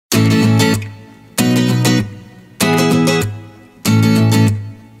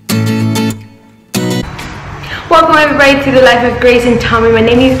everybody to the Life of Grace and Tommy. My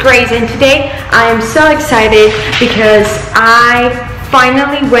name is Grace and today I am so excited because I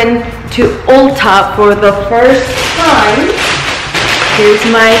finally went to ULTA for the first time. Here's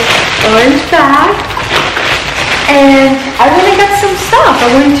my orange bag and I went and got some stuff.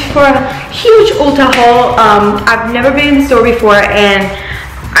 I went for a huge ULTA haul. I've never been in the store before and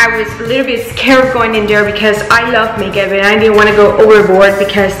I was a little bit scared of going in there because I love makeup and I didn't want to go overboard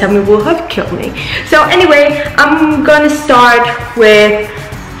because Tommy will have killed me. So anyway, I'm gonna start with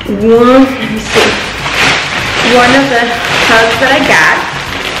one of the palettes that I got.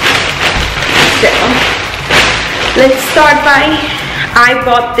 So let's start by, I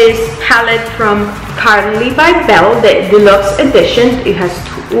bought this palette from Carly by Belle, the deluxe edition. It has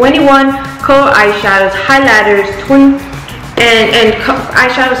 21 color eyeshadows, highlighters, and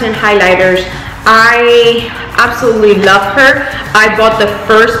eyeshadows and highlighters. I absolutely love her. I bought the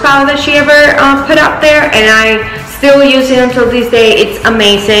first palette that she ever put out there and I still use it until this day. It's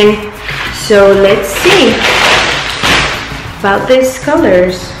amazing. So let's see about these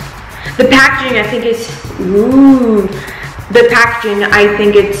colors. The packaging I think is, the packaging I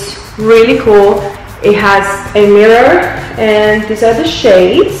think it's really cool. It has a mirror and these are the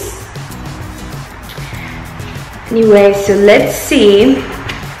shades. Anyway, so let's see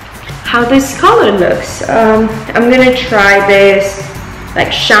how this color looks. I'm gonna try this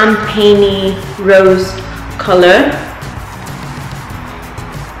like champagne rose color.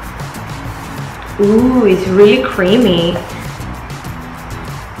 Ooh, it's really creamy.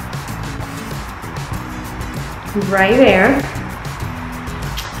 Right there.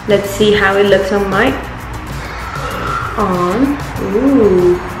 Let's see how it looks on my arm.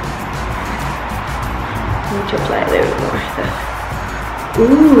 Ooh. Let me apply a little more.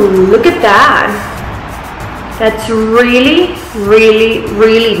 Ooh, look at that. That's really, really,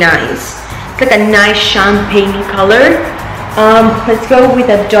 really nice. It's like a nice champagne color. Let's go with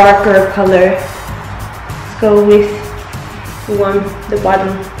a darker color. Let's go with the bottom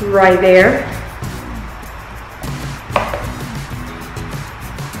right there.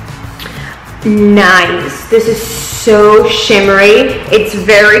 Nice. This is so shimmery. It's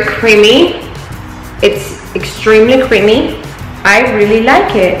very creamy. It's extremely creamy. I really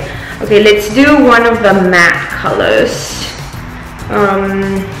like it. Okay, let's do one of the matte colors.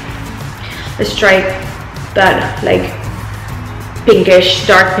 Let's try that like pinkish,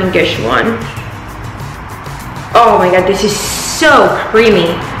 dark pinkish one. Oh my god, this is so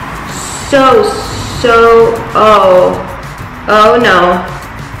creamy. So, oh no.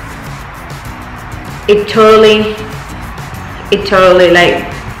 It totally like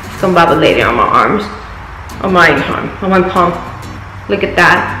discombobulated on my arms, on my palm. Look at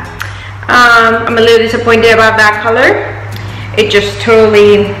that. I'm a little disappointed about that color. It just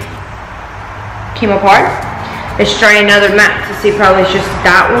totally came apart. Let's try another matte to see. Probably it's just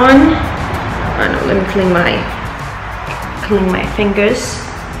that one. I don't know. Let me clean my fingers.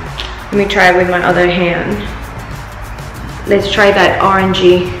 Let me try it with my other hand. Let's try that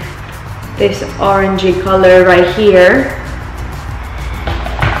orangey. This orangey color right here.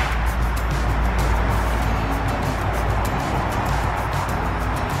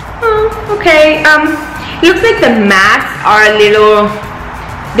 Okay, looks like the mattes are a little,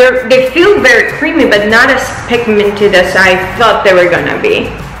 they feel very creamy but not as pigmented as I thought they were gonna be.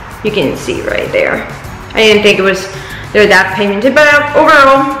 You can see right there. I didn't think they're that pigmented, but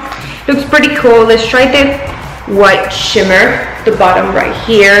overall looks pretty cool. Let's try the white shimmer, the bottom right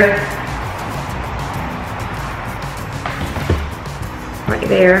here. Right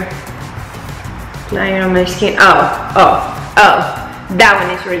there. Lying on my skin. Oh, that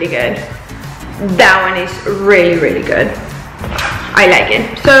one is really good. That one is really, really good. I like it.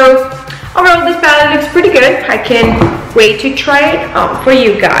 So overall this palette looks pretty good. I can't wait to try it for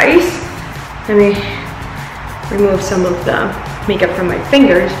you guys. Let me remove some of the makeup from my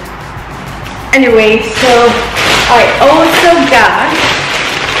fingers. Anyway, so I also got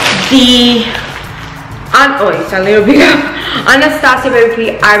the it's a little bit of Anastasia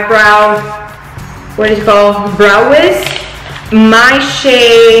Beverly eyebrow, what is it called, brow wiz. My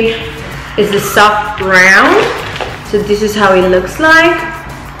shade is the soft brown, so this is how it looks like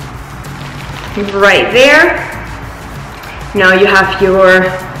right there. Now you have your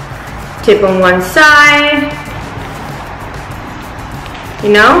tip on one side,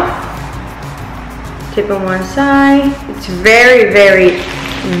 you know, tip on one side. It's very, very,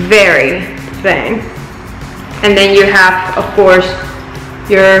 very thin. And then you have, of course,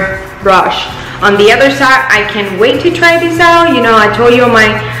 your brush. On the other side, I can't wait to try this out. You know, I told you in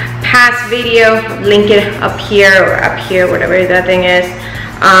my past video, link it up here or up here, whatever that thing is,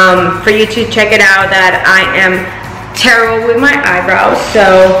 for you to check it out, that I am terrible with my eyebrows,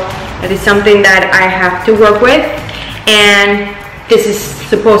 so that is something that I have to work with, and this is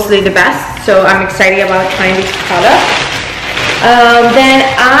supposedly the best, so I'm excited about trying this product. Then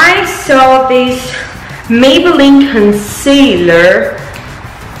I saw this Maybelline concealer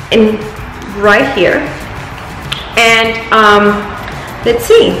right here, and let's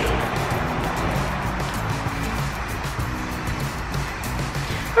see.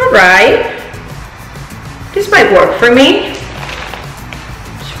 Alright, this might work for me.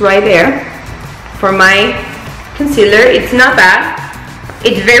 It's right there for my concealer. It's not bad.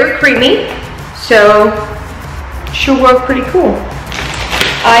 It's very creamy, so should work pretty cool.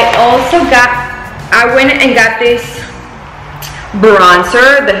 I went and got this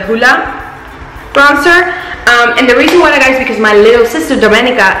bronzer, the ULTA bronzer. And the reason why I got it is because my little sister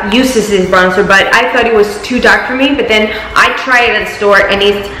Domenica uses this bronzer, but I thought it was too dark for me. But then I tried it at the store and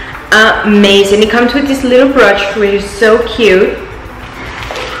it's amazing. It comes with this little brush, which is so cute.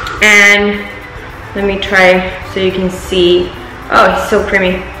 And let me try so you can see. Oh, it's so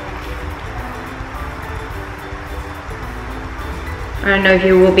creamy. I don't know if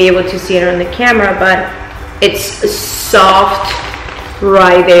you will be able to see it on the camera, but it's soft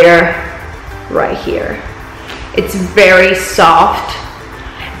right there, right here. It's very soft,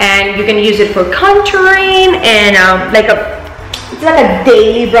 and you can use it for contouring and it's like a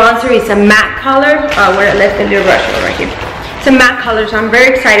daily bronzer. It's a matte color. Where I left the little brush right here. It's a matte color, so I'm very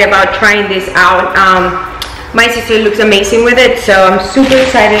excited about trying this out. My sister looks amazing with it, so I'm super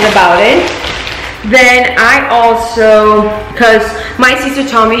excited about it. Then I also, because my sister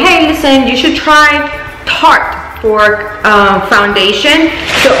told me, hey, listen, you should try Tarte for foundation.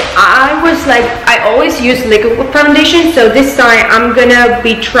 So I was like, I always use liquid foundation, so this time I'm gonna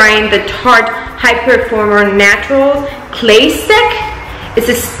be trying the Tarte High Performer Natural Clay Stick. It's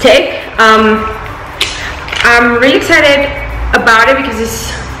a stick. I'm really excited about it because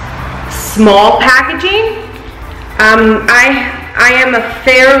it's small packaging. I am a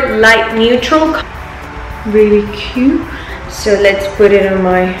fair light neutral, really cute. So let's put it on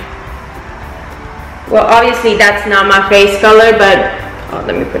my, well, obviously that's not my face color, but oh,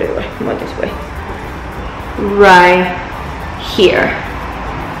 let me put it away, more this way, right here.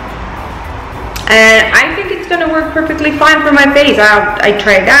 And I think it's gonna work perfectly fine for my face. I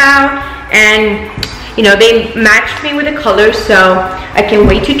tried it out, and you know, they matched me with the colors, so I can't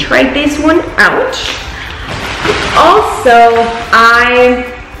wait to try this one out. Also, I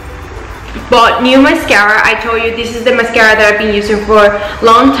bought new mascara. I told you this is the mascara that I've been using for a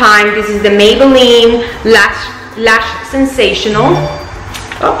long time. This is the Maybelline Lash Sensational.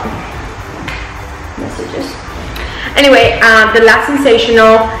 Oh, messages. Anyway, the Lash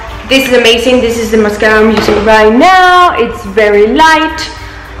Sensational. This is amazing. This is the mascara I'm using right now. It's very light.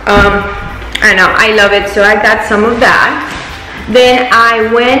 I know, I love it. So I got some of that. Then I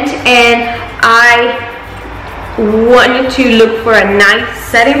went and I wanted to look for a nice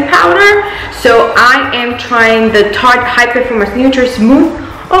setting powder, so I am trying the Tarte High Performance Neutral Smooth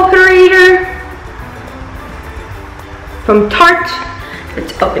Operator from Tarte.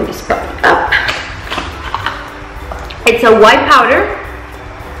 Let's open this puppy up. It's a white powder,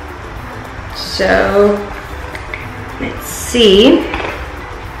 so let's see.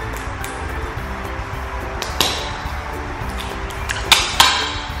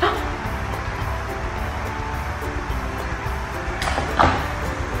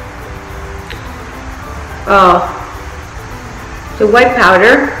 Oh, the white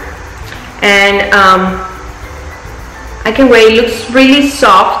powder, and I can wear it. Looks really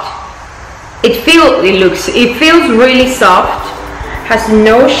soft. It feels really soft. Has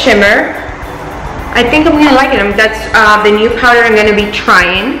no shimmer. I think I'm gonna like it. That's the new powder I'm gonna be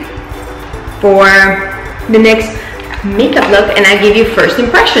trying for the next makeup look, and I give you first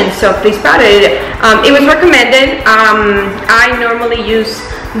impressions. So please powder it. It was recommended. I normally use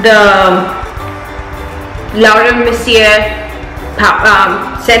the Laura Mercier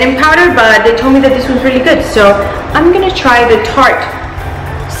setting powder, but they told me that this was really good, so I'm gonna try the Tarte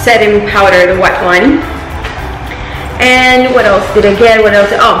setting powder, the white one. And what else did I get? What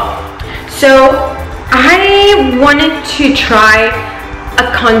else? Oh, so I wanted to try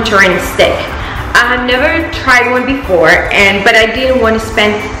a contouring stick. I have never tried one before, but I didn't want to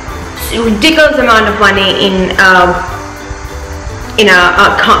spend a ridiculous amount of money in a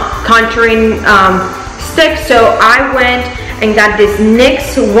contouring stick, so I went and got this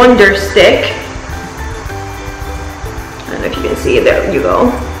NYX Wonder Stick. I don't know if you can see it, there you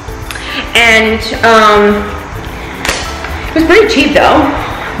go. And it was pretty cheap though,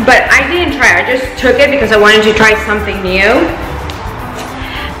 but I didn't try it. I just took it because I wanted to try something new.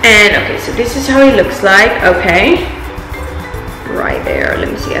 And okay, so this is how it looks like. Okay, right there.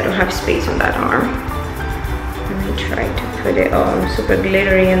 Let me see, I don't have space on that arm. Let me try to put it on. Super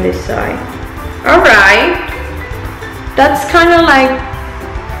glittery on this side. All right, that's kind of like,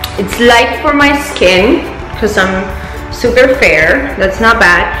 it's light for my skin because I'm super fair. That's not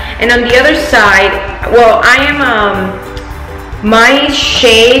bad. And on the other side, well, I am my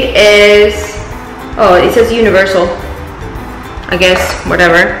shade is, oh, it says universal, I guess,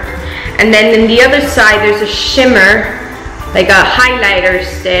 whatever. And then in the other side there's a shimmer, like a highlighter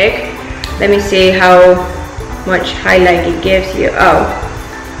stick. Let me see how much highlight it gives you. Oh,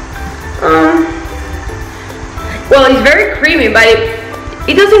 well, it's very creamy, but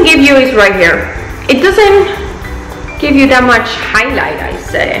it doesn't give you, it's right here, it doesn't give you that much highlight, I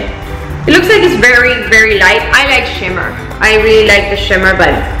say. It looks like it's very, very light. I like shimmer. I really like the shimmer, but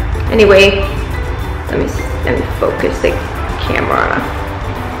anyway, let me focus the camera.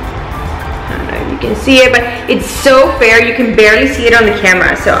 I don't know if you can see it, but it's so fair, you can barely see it on the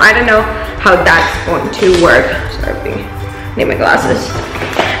camera, so I don't know how that's going to work. Sorry, I need my glasses.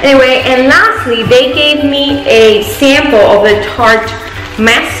 Anyway, and lastly, they gave me a sample of the Tarte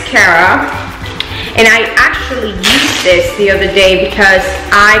mascara, and I actually used this the other day because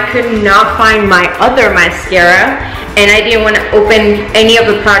I could not find my other mascara, and I didn't want to open any of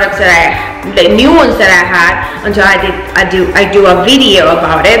the products that the new ones that I had until I do a video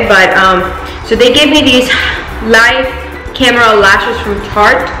about it. But so they gave me these live camera lashes from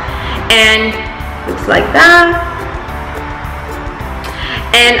Tarte, and looks like that.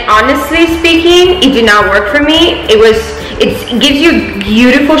 And honestly speaking, it did not work for me. It gives you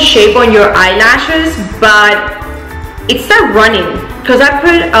beautiful shape on your eyelashes, but it started running because I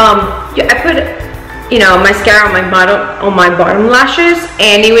put you know, mascara on my bottom lashes,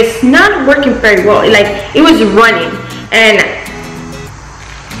 and it was not working very well. Like, it was running, and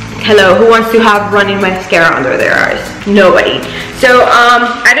hello, who wants to have running mascara under their eyes? Nobody. So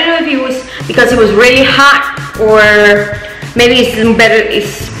I don't know if it was because it was really hot, or maybe it's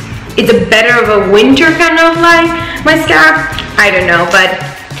a better of a winter kind of like mascara. I don't know, but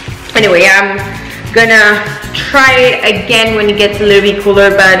anyway, I'm gonna try it again when it gets a little bit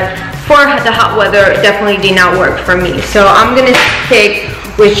cooler, but for the hot weather, it definitely did not work for me. So I'm gonna stick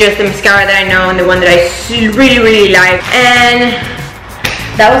with just the mascara that I know and the one that I really, really like. And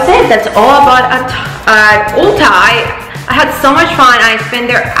that was it. That's all about at ULTA. I had so much fun. I spent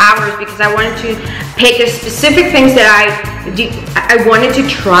there hours because I wanted to pick the specific things that I wanted to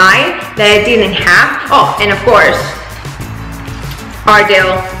try that I didn't have. Oh, and of course,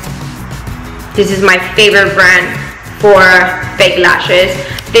 Ardell. This is my favorite brand for fake lashes.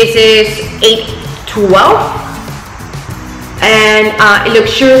 This is 812, and it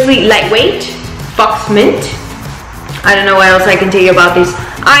looks seriously lightweight, Fox Mint. I don't know what else I can tell you about these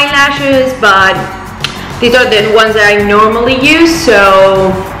eyelashes, but these are the ones that I normally use.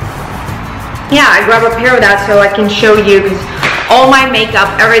 So yeah, I grab a pair of that so I can show you, because all my makeup,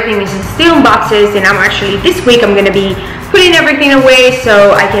 everything is still in boxes, and I'm actually, this week I'm gonna be putting everything away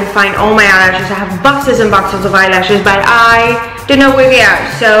so I can find all my eyelashes. I have boxes and boxes of eyelashes, but I don't know where they are,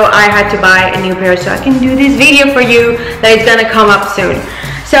 so I had to buy a new pair so I can do this video for you that is gonna come up soon.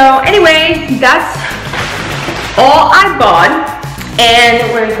 So anyway, that's all I bought, and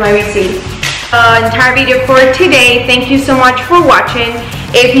where's my receipt? Entire video for today. Thank you so much for watching.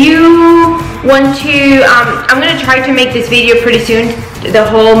 If you want to, I'm gonna try to make this video pretty soon, the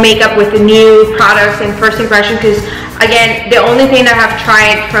whole makeup with the new products and first impression, because again, the only thing that I have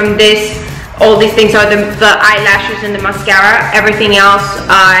tried from this, all these things are the eyelashes and the mascara. Everything else,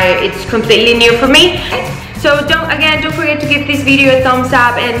 it's completely new for me. So don't forget to give this video a thumbs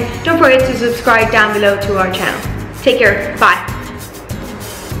up, and don't forget to subscribe down below to our channel. Take care, bye.